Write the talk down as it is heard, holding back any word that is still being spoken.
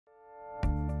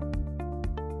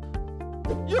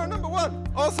You're number one.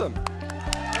 Awesome.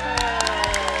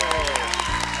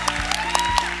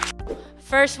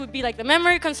 First would be like the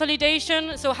memory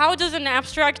consolidation. So how does an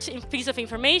abstract piece of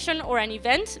information or an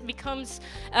event leaves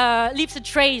a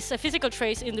trace, a physical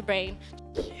trace in the brain?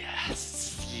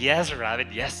 Yes, Rabbit.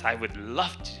 Yes, I would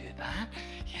love to do that.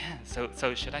 Yeah.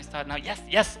 So should I start now?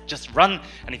 Yes. Just run,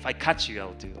 and if I catch you,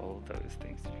 I'll do all those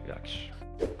things to you. Actually.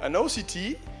 An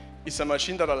OCT is a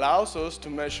machine that allows us to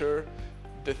measure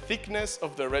the thickness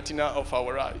of the retina of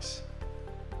our eyes.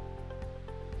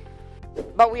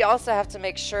 But we also have to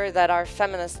make sure that our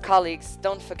feminist colleagues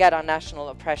don't forget our national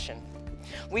oppression.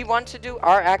 We want to do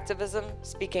our activism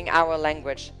speaking our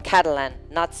language, Catalan,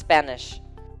 not Spanish.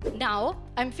 Now,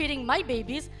 I'm feeding my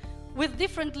babies with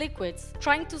different liquids,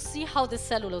 trying to see how the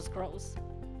cellulose grows.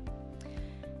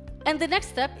 And the next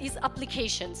step is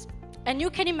applications. And you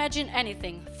can imagine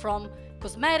anything from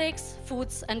cosmetics,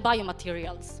 foods, and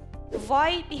biomaterials.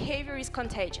 Why behavior is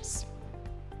contagious?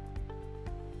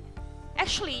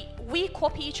 Actually, we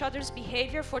copy each other's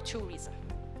behavior for two reasons.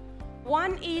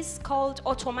 One is called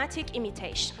automatic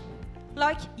imitation,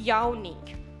 like yawning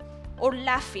or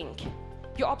laughing.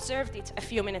 You observed it a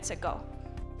few minutes ago.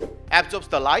 Absorbs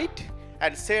the light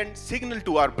and sends signal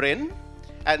to our brain,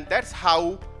 and that's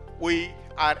how we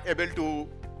are able to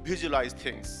visualize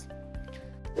things.